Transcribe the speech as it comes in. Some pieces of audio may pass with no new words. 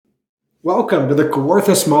Welcome to the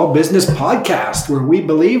Kawartha Small Business Podcast, where we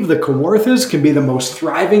believe the Kawarthas can be the most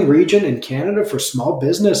thriving region in Canada for small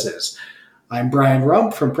businesses. I'm Brian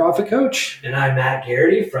Rump from Profit Coach. And I'm Matt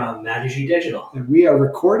Garrity from Matigy Digital. And we are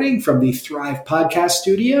recording from the Thrive Podcast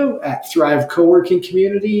Studio at Thrive Co-working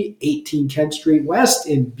Community, 18 Kent Street West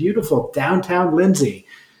in beautiful downtown Lindsay.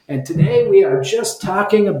 And today we are just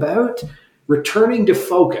talking about returning to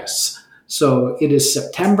focus. So it is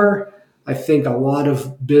September. I think a lot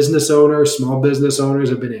of business owners, small business owners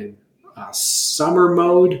have been in summer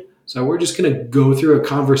mode. So we're just going to go through a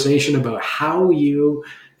conversation about how you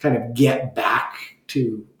kind of get back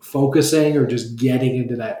to focusing or just getting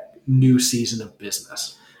into that new season of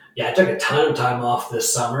business. Yeah, I took a ton of time off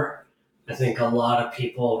this summer. I think a lot of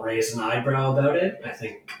people raised an eyebrow about it. I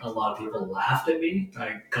think a lot of people laughed at me.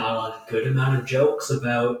 I got a good amount of jokes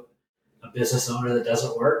about a business owner that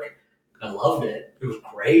doesn't work. I loved it. It was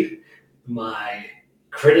great. My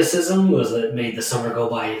criticism was that it made the summer go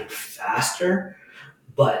by even faster,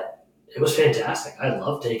 but it was fantastic. I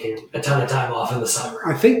love taking a ton of time off in the summer.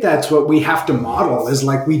 I think that's what we have to model is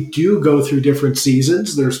like we do go through different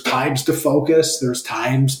seasons. There's times to focus. There's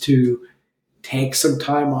times to take some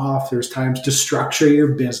time off. There's times to structure your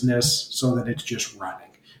business so that it's just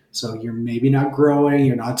running. So you're maybe not growing,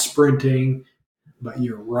 you're not sprinting, but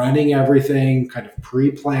you're running everything kind of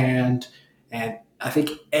pre-planned. And I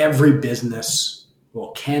think every business,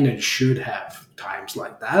 can and should have times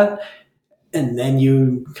like that. And then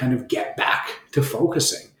you kind of get back to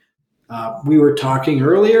focusing. We were talking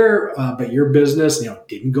earlier, but your business,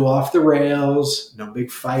 didn't go off the rails. No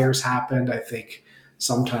big fires happened. I think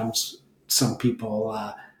sometimes some people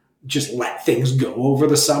just let things go over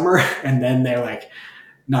the summer, and then they're like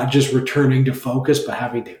not just returning to focus, but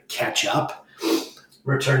having to catch up.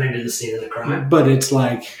 Returning to the scene of the crime. But it's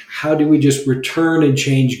like, how do we just return and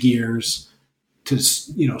change gears to,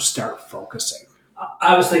 start focusing?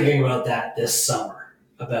 I was thinking about that this summer,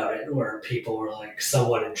 about it, where people were like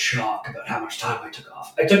somewhat in shock about how much time I took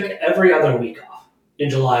off. I took every other week off in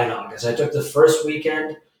July and August. I took the first week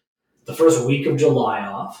of July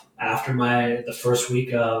off after the first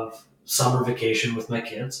week of summer vacation with my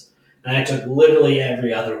kids. And I took literally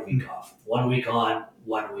every other week off. 1 week on,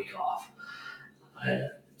 1 week off.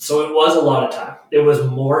 So it was a lot of time. It was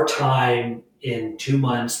more time in 2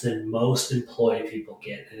 months than most employed people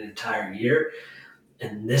get in an entire year.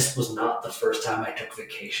 And this was not the first time I took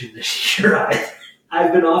vacation this year either.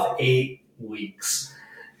 I've been off 8 weeks,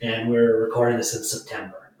 and we're recording this in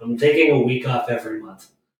September. I'm taking a week off every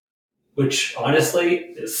month, which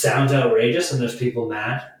honestly sounds outrageous, and there's people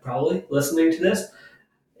mad probably listening to this.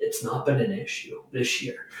 It's not been an issue this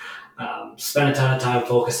year. Spent a ton of time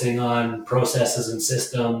focusing on processes and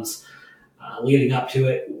systems leading up to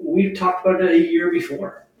it. We talked about it a year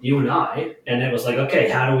before, you and I, and it was like, okay,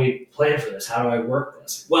 how do we plan for this? How do I work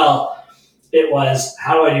this? Well, it was,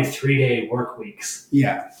 how do I do 3-day work weeks?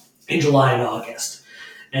 Yeah. In July and August.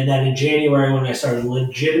 And then in January, when I started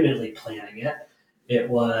legitimately planning it, it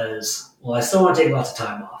was, I still want to take lots of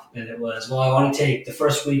time off. And it was, I want to take the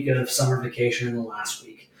first week of summer vacation and the last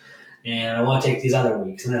week. And I want to take these other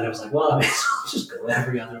weeks. And then I was like, I may as well just go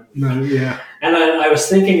every other week. Yeah. And I was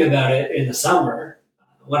thinking about it in the summer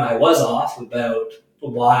when I was off about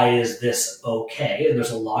why is this okay? And there's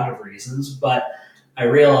a lot of reasons, but I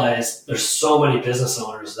realized there's so many business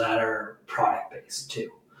owners that are product-based too,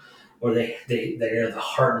 or they are the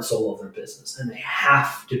heart and soul of their business, and they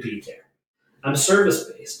have to be there. I'm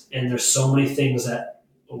service-based, and there's so many things that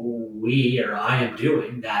I am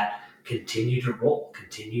doing that continue to roll,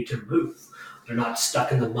 continue to move. They're not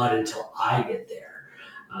stuck in the mud until I get there.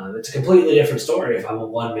 It's a completely different story if I'm a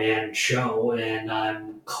one-man show and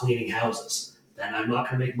I'm cleaning houses. Then I'm not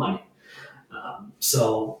going to make money.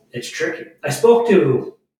 So it's tricky. I spoke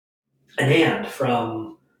to Anand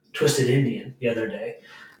from Twisted Indian the other day.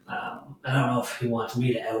 I don't know if he wants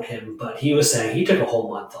me to out him, but he was saying he took a whole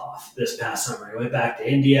month off this past summer. He went back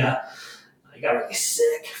to India. He got really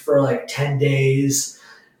sick for like 10 days.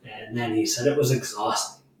 And then he said it was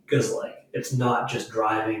exhausting because it's not just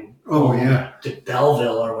driving to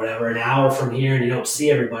Belleville or whatever, an hour from here, and you don't see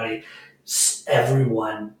everybody.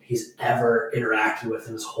 Everyone he's ever interacted with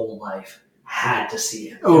in his whole life had to see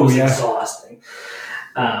him. It was exhausting.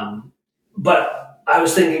 But I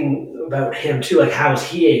was thinking about him too, how was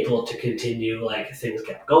he able to continue? Things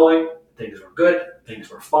kept going, things were good, things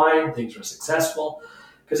were fine, things were successful,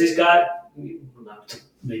 because he's got, not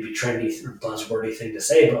maybe trendy or buzzwordy thing to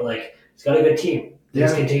say, but he's got a good team.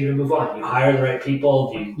 Things continue to move on. You hire the right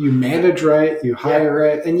people. You manage right. You hire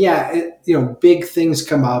right. And big things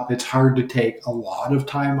come up. It's hard to take a lot of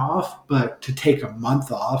time off, but to take a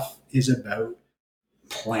month off is about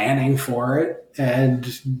planning for it and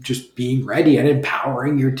just being ready and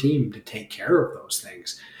empowering your team to take care of those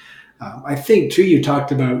things. I think too, you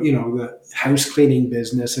talked about, the house cleaning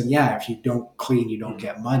business, and yeah, if you don't clean, you don't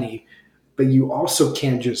get money, but you also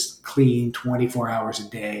can't just clean 24 hours a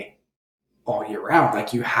day all year round.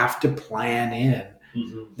 Like, you have to plan in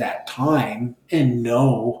that time and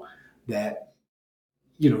know that,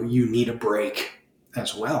 you need a break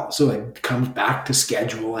as well. So it comes back to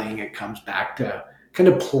scheduling. It comes back to kind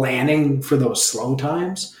of planning for those slow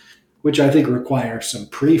times, which I think requires some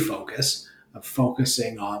pre-focus of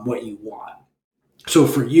focusing on what you want. So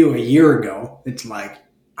for you a year ago, it's like,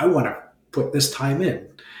 I want to put this time in.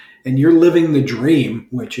 And you're living the dream,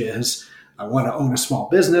 which is, I want to own a small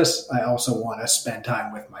business. I also want to spend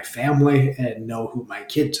time with my family and know who my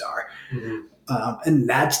kids are. And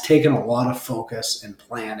that's taken a lot of focus and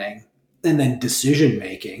planning, and then decision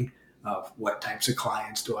making of what types of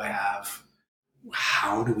clients do I have?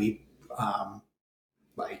 How do we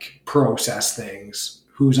process things?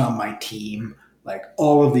 Who's on my team? Like,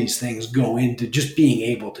 all of these things go into just being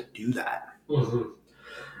able to do that. And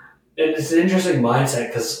it's an interesting mindset,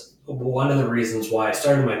 because one of the reasons why I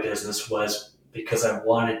started my business was because I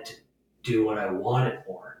wanted to do what I wanted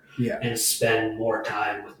more, and spend more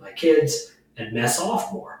time with my kids and mess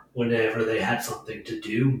off more. Whenever they had something to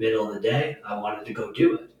do middle of the day, I wanted to go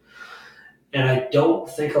do it. And I don't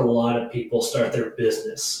think a lot of people start their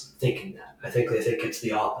business thinking that. I think they think it's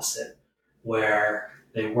the opposite, where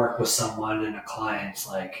they work with someone and a client's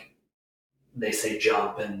like, they say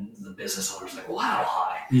jump, and the business owner's like, well, how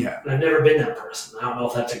high? Yeah. And I've never been that person. I don't know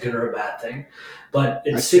if that's a good or a bad thing, but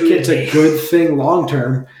I think it's a good thing long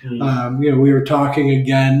term. We were talking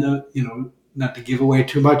again, not to give away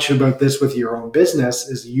too much about this with your own business,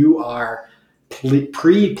 is you are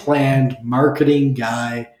pre-planned marketing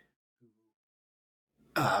guy,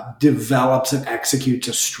 develops and executes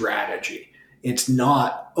a strategy. It's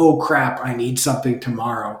not, oh crap, I need something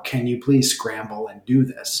tomorrow. Can you please scramble and do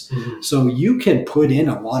this? So you can put in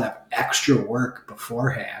a lot of extra work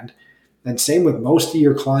beforehand. And same with most of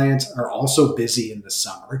your clients are also busy in the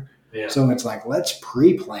summer. So it's like, let's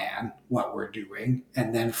pre-plan what we're doing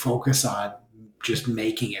and then focus on just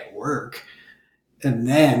making it work. And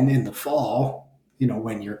then in the fall,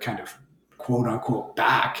 when you're kind of quote unquote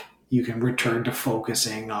back, you can return to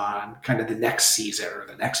focusing on kind of the next season or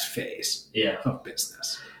the next phase of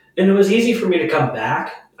business. And it was easy for me to come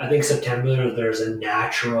back. I think September, there's a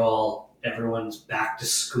natural, everyone's back to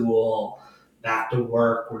school, back to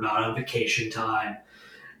work. We're not on vacation time.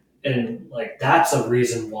 And that's a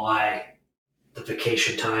reason why the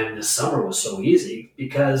vacation time this summer was so easy,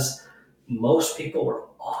 because most people were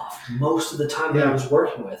off most of the time that I was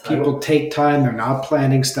working with. People take time. They're not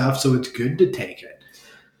planning stuff. So it's good to take it.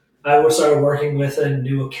 I started working with a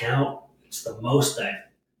new account. It's the most I've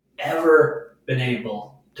ever been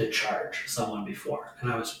able to charge someone before.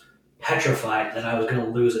 And I was petrified that I was going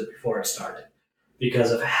to lose it before it started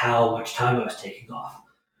because of how much time I was taking off.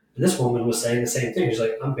 And this woman was saying the same thing. She's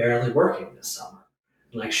like, I'm barely working this summer.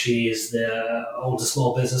 She's owns a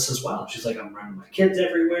small business as well. She's like, I'm running my kids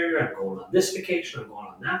everywhere. I'm going on this vacation. I'm going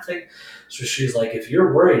on that thing. So she's like, if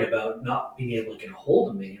you're worried about not being able to get a hold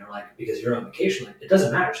of me, because you're on vacation, it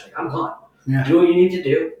doesn't matter. She's like, I'm gone. Do what you need to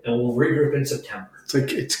do, and we'll regroup in September.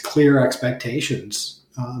 It's clear expectations.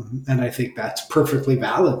 And I think that's perfectly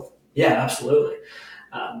valid. Yeah, absolutely.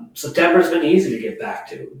 September's been easy to get back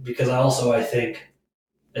to, because I think,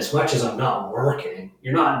 as much as I'm not working,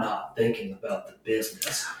 you're not thinking about the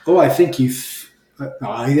business. Oh, I think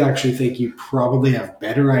I actually think you probably have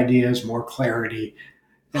better ideas, more clarity.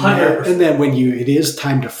 And then when it is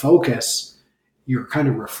time to focus, you're kind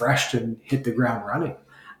of refreshed and hit the ground running.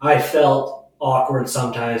 I felt awkward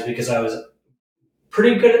sometimes because I was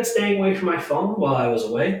pretty good at staying away from my phone while I was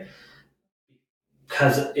away,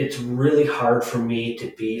 because it's really hard for me to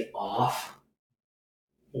be off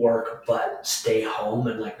work but stay home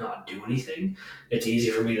and not do anything. It's easy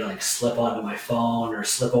for me to slip onto my phone or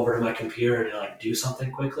slip over to my computer to do something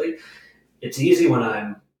quickly. It's easy when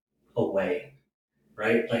I'm away,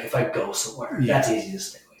 right? If I go somewhere, that's easy to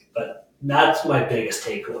stay away. But that's my biggest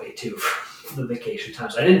takeaway too from the vacation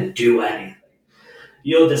times. I didn't do anything.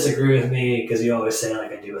 You'll disagree with me because you always say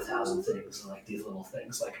I do 1,000 things, these little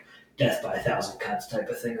things death by 1,000 cuts type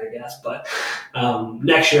of thing, I guess. But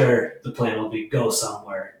next year, the plan will be go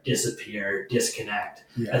somewhere, disappear, disconnect.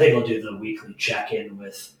 I think I'll do the weekly check-in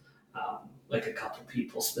with a couple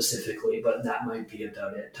people specifically, but that might be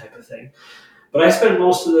about it type of thing. But I spent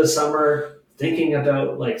most of the summer thinking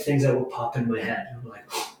about things that would pop in my head.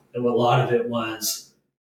 And a lot of it was,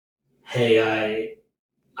 hey,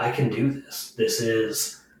 I can do this. This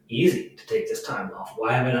is easy to take this time off?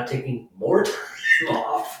 Why am I not taking more time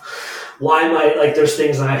off? Why am I like, there's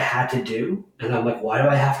things that I had to do, and I'm like, why do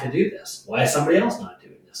I have to do this? Why is somebody else not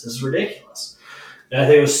doing this? This is ridiculous. And I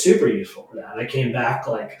think it was super useful for that. I came back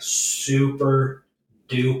like super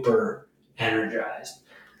duper energized.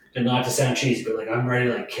 And not to sound cheesy, but like I'm ready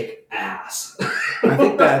to like kick ass. I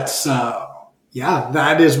think that's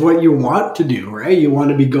that is what you want to do, right? You want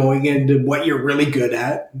to be going into what you're really good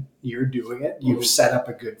at. You're doing it. You've set up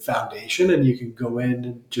a good foundation, and you can go in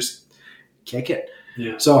and just kick it.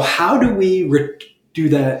 Yeah. So how do we do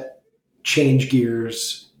that? Change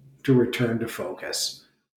gears to return to focus.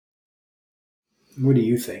 What do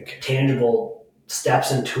you think? Tangible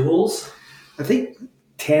steps and tools. I think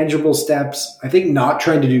tangible steps. I think not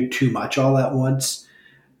trying to do too much all at once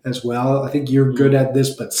as well. I think you're good at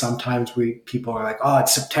this, but sometimes people are like, oh,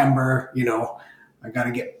 it's September, I got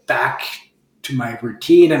to get back to my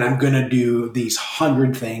routine and I'm going to do these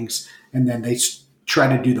 100 things. And then they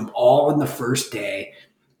try to do them all in the first day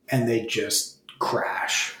and they just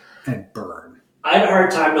crash and burn. I had a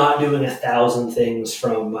hard time not doing 1,000 things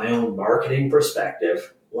from my own marketing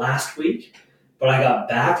perspective last week, but I got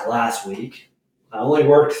back last week. I only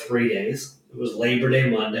worked 3 days. It was Labor Day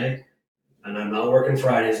Monday, and I'm not working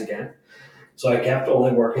Fridays again. So I kept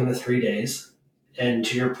only working the 3 days. And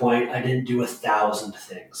to your point, I didn't do 1,000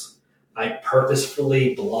 things. I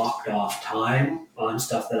purposefully blocked off time on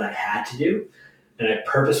stuff that I had to do, and I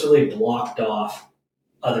purposefully blocked off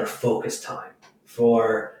other focus time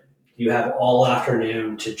for you have all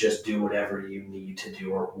afternoon to just do whatever you need to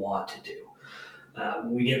do or want to do.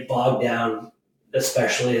 We get bogged down,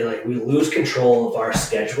 especially like we lose control of our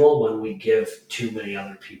schedule when we give too many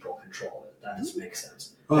other people control of it. That doesn't make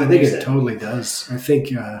sense. Well, I think it totally does. I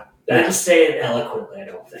think I didn't say it eloquently, I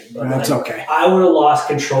don't think. But that's okay. I would have lost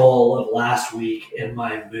control of last week in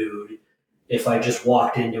my mood if I just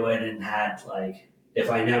walked into it and had if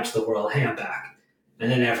I announced the world, hey, I'm back.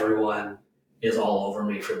 And then everyone is all over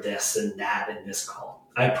me for this and that and this call.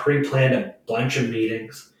 I pre-planned a bunch of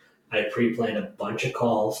meetings. I pre-planned a bunch of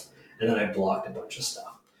calls. And then I blocked a bunch of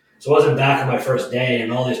stuff. So I wasn't back on my first day,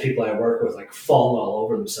 and all these people I work with falling all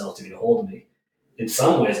over themselves to get a hold of me. In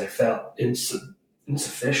some ways, I felt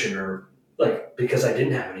insufficient, or because I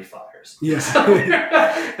didn't have any fires. Yeah,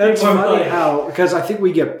 that's funny how, because I think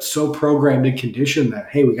we get so programmed and conditioned that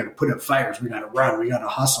hey, we got to put up fires, we got to run, we got to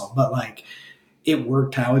hustle, but it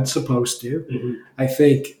worked how it's supposed to. Mm-hmm. I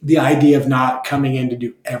think the idea of not coming in to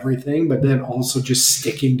do everything, but then also just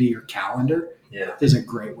sticking to your calendar. Yeah. Is a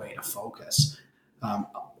great way to focus.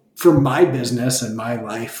 For my business and my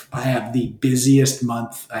life, I have the busiest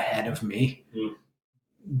month ahead of me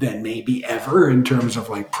than maybe ever in terms of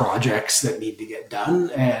projects that need to get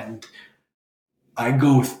done. And I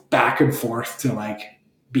go back and forth to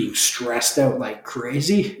being stressed out like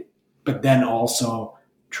crazy, but then also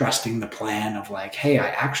trusting the plan of hey, I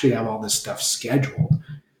actually have all this stuff scheduled.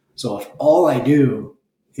 So if all I do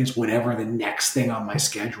is whatever the next thing on my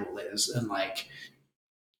schedule is and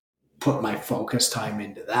put my focus time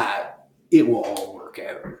into that, it will all work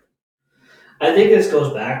out. I think this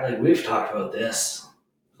goes back, we've talked about this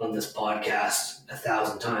on this podcast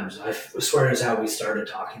 1,000 times. I swear it's how we started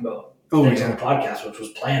talking about things on the podcast, which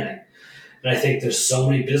was planning. And I think there's so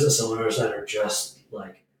many business owners that are just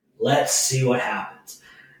let's see what happens.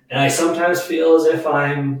 And I sometimes feel as if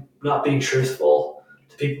I'm not being truthful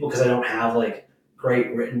to people because I don't have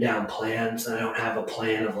great written down plans. And I don't have a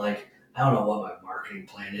plan of I don't know what my marketing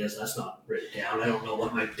plan is. That's not written down. I don't know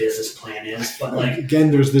what my business plan is. But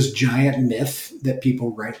again, there's this giant myth that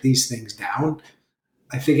people write these things down.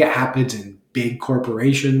 I think it happens in big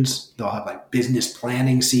corporations. They'll have business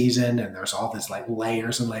planning season and there's all this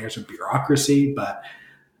layers and layers of bureaucracy, but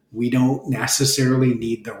we don't necessarily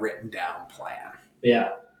need the written down plan. Yeah.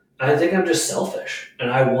 I think I'm just selfish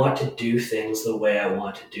and I want to do things the way I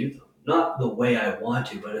want to do them. Not the way I want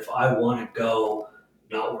to, but if I want to go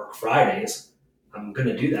not work Fridays, I'm going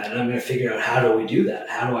to do that. And I'm going to figure out how do we do that?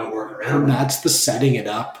 How do I work around that? That's the setting it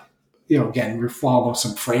up. Again, we follow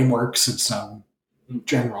some frameworks and some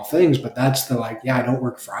general things, but that's the I don't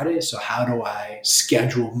work Fridays. So how do I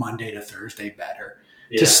schedule Monday to Thursday better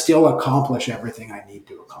to still accomplish everything I need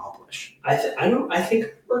to accomplish? I think I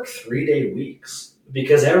work 3-day weeks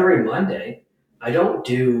because every Monday I don't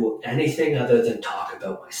do anything other than talk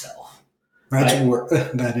about myself. That's work.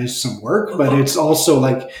 That is some work, but it's also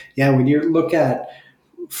when you look at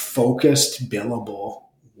focused, billable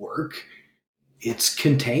work, it's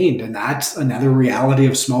contained. And that's another reality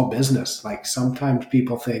of small business. Sometimes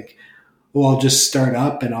people think, well, I'll just start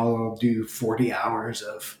up and I'll do 40 hours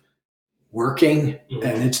of working. Mm-hmm.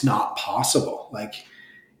 And it's not possible.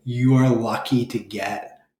 You are lucky to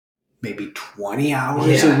get maybe 20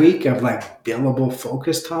 hours a week of like billable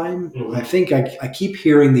focus time. Mhm. I think I keep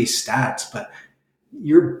hearing these stats, but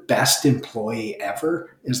your best employee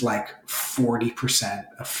ever is like 40%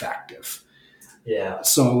 effective. Yeah.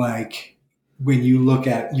 So like when you look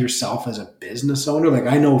at yourself as a business owner, like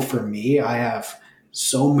I know for me, I have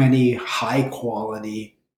so many high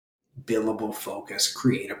quality billable focus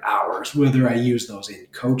creative hours, whether I use those in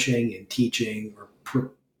coaching and teaching or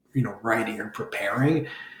writing or preparing,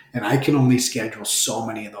 and I can only schedule so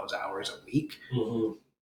many of those hours a week. Mhm.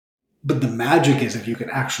 But the magic is if you can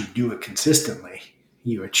actually do it consistently,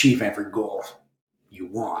 you achieve every goal you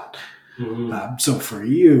want. Mhm. So for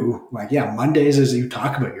you, like, yeah, Mondays, as you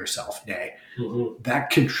talk about yourself day, Mhm. that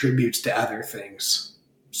contributes to other things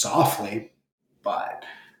softly, but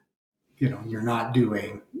you're not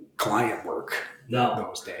doing client work No.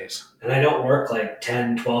 those days. And I don't work like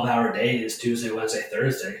 10, 12-hour days, Tuesday, Wednesday,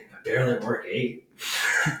 Thursday. I barely work 8.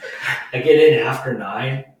 I get in after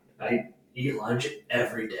 9. I eat lunch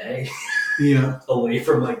every day Yeah. away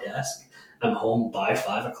from my desk. I'm home by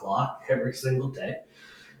 5 o'clock every single day.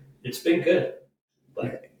 It's been good.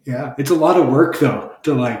 But Yeah. It's a lot of work though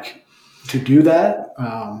to do that,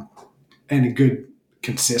 and a good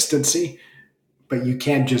consistency, but you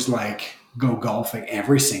can't just like go golfing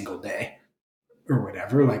every single day or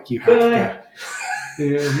whatever. Like you have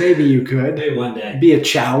to, maybe you could. maybe one day. Be a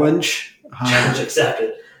challenge. Challenge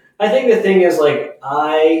accepted. I think the thing is, like,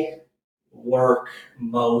 I work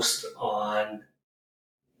most on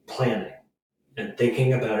planning and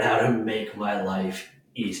thinking about how to make my life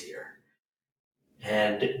easier.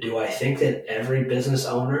 And do I think that every business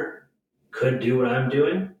owner could do what I'm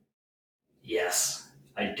doing? Yes,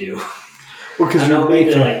 I do. Well, because I you're don't mean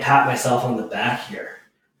to making, like pat myself on the back here,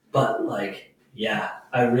 but like, yeah,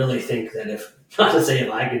 I really think that if, not to say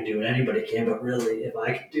if I can do it, anybody can, but really, if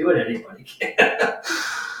I can do it, anybody can.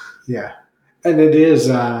 yeah, and it is.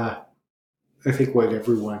 I think what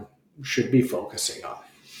everyone should be focusing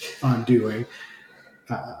on doing.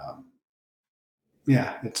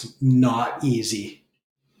 Yeah, it's not easy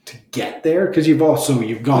to get there because you've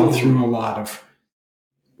gone through a lot of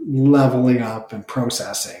leveling up and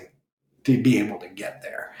processing to be able to get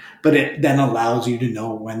there. But it then allows you to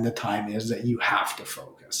know when the time is that you have to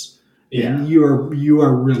focus. Yeah. And you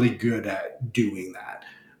are really good at doing that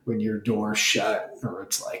when your door's shut or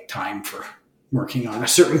it's like time for working on a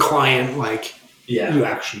certain client, like you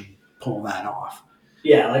actually pull that off.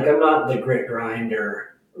 Yeah, like I'm not the grit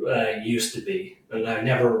grinder I used to be. And I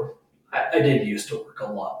did used to work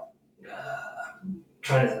a lot.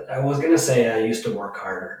 I was going to say I used to work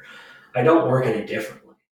harder. I don't work any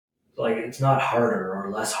differently. Like, it's not harder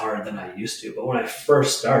or less hard than I used to. But when I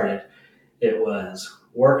first started, it was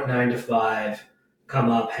work 9 to 5, come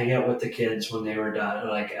up, hang out with the kids when they were done,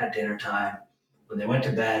 like at dinner time. When they went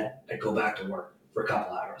to bed, I'd go back to work for a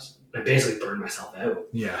couple hours. I basically burned myself out.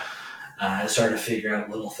 Yeah. I started to figure out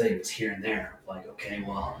little things here and there. Like, okay,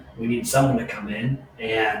 well, we need someone to come in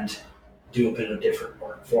and do a bit of different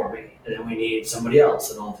work for me. And then we need somebody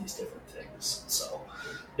else and all these different things. So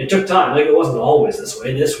it took time. Like, it wasn't always this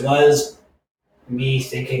way. This was me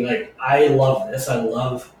thinking, like, I love this. I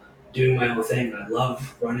love doing my own thing. I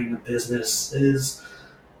love running the businesses.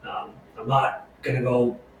 I'm not going to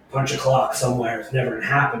go punch a clock somewhere. It's never going to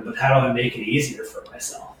happen. But how do I make it easier for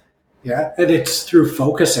myself? Yeah, and it's through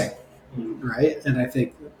focusing, right? And I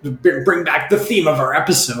think bring back the theme of our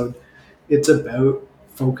episode. It's about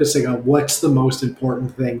focusing on what's the most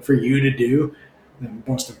important thing for you to do, the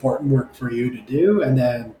most important work for you to do, and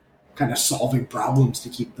then kind of solving problems to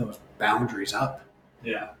keep those boundaries up.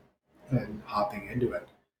 Yeah. And hopping into it.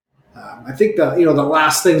 I think the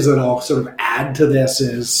last things that I'll sort of add to this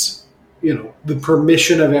is, the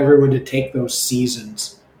permission of everyone to take those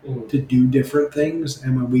seasons to do different things.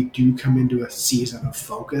 And when we do come into a season of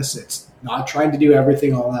focus, it's not trying to do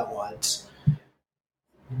everything all at once.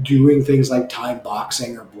 Doing things like time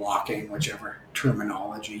boxing or blocking, whichever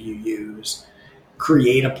terminology you use.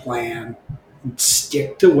 Create a plan. And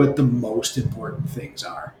stick to what the most important things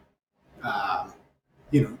are.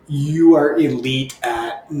 You are elite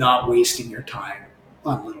at not wasting your time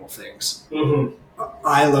on little things. Mm-hmm.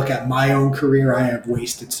 I look at my own career, I have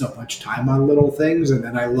wasted so much time on little things. And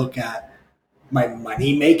then I look at my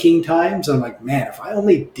money making times. I'm like, man, if I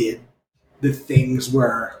only did the things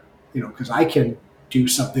where, because I can do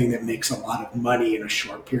something that makes a lot of money in a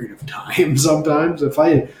short period of time sometimes. If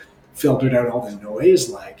I filtered out all the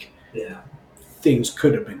noise, things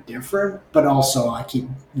could have been different. But also I keep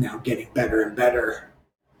now getting better and better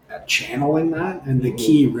at channeling that. And the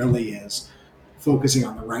key really is focusing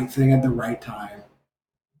on the right thing at the right time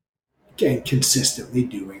and consistently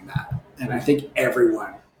doing that. And I think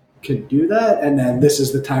everyone can do that. And then this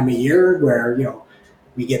is the time of year where,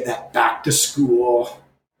 we get that back to school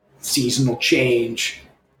seasonal change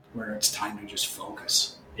where it's time to just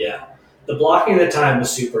focus. Yeah. The blocking the time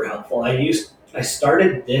was super helpful. I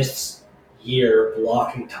started this year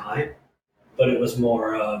blocking time, but it was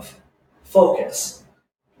more of focus.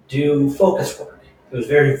 Do focus work. It was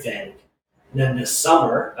very vague. And then this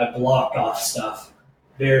summer, I blocked off stuff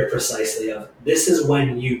very precisely of this is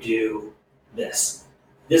when you do this.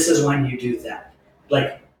 This is when you do that.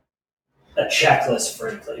 Like a checklist,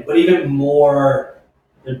 frankly, but even more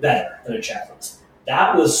and better than a checklist.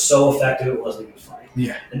 That was so effective, it wasn't even funny.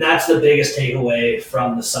 Yeah. And that's the biggest takeaway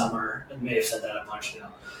from the summer. I may have said that a bunch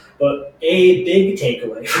now. But a big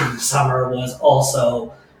takeaway from the summer was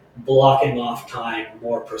also blocking off time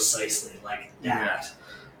more precisely, like that.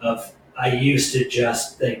 I used to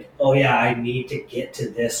just think, oh yeah, I need to get to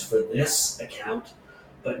this for this account.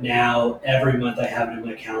 But now every month I have it in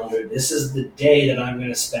my calendar. This is the day that I'm going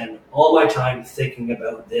to spend all my time thinking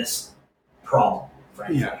about this problem,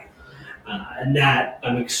 frankly. Yeah. And that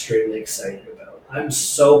I'm extremely excited about. I'm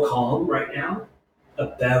so calm right now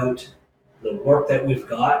about the work that we've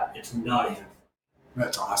got. It's not even.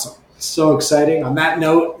 That's awesome. So exciting. On that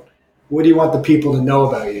note, what do you want the people to know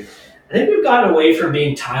about you? I think we've gotten away from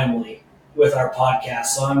being timely with our podcast,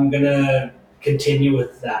 so I'm going to continue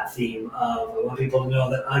with that theme. I want people to know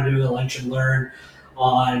that I'm doing a lunch and learn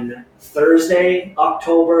on Thursday,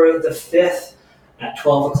 October the 5th at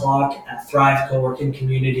 12 o'clock at Thrive Co-working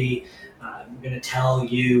Community. I'm going to tell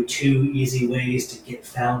you 2 easy ways to get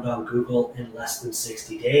found on Google in less than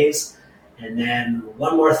 60 days. And then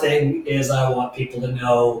one more thing is I want people to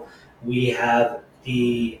know we have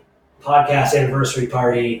the podcast anniversary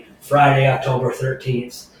party Friday, October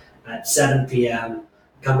 13th at 7 p.m.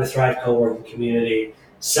 Come to Thrive Co-working Community,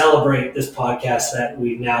 celebrate this podcast that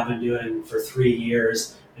we've now been doing for 3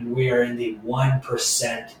 years, and we are in the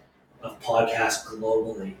 1% of podcasts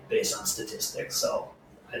globally based on statistics. So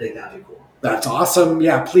I think that'd be cool. That's awesome.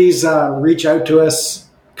 Yeah, please reach out to us.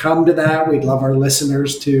 Come to that. We'd love our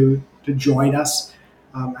listeners to join us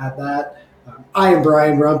at that. I am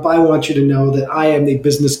Brian Rump. I want you to know that I am the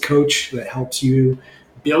business coach that helps you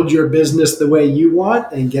build your business the way you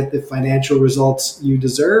want and get the financial results you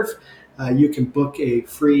deserve. You can book a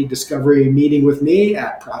free discovery meeting with me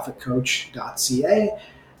at profitcoach.ca.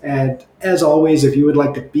 And as always, if you would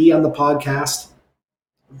like to be on the podcast,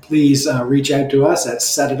 please reach out to us at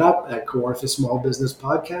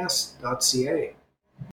setitup@kawarthasmallbusinesspodcast.ca.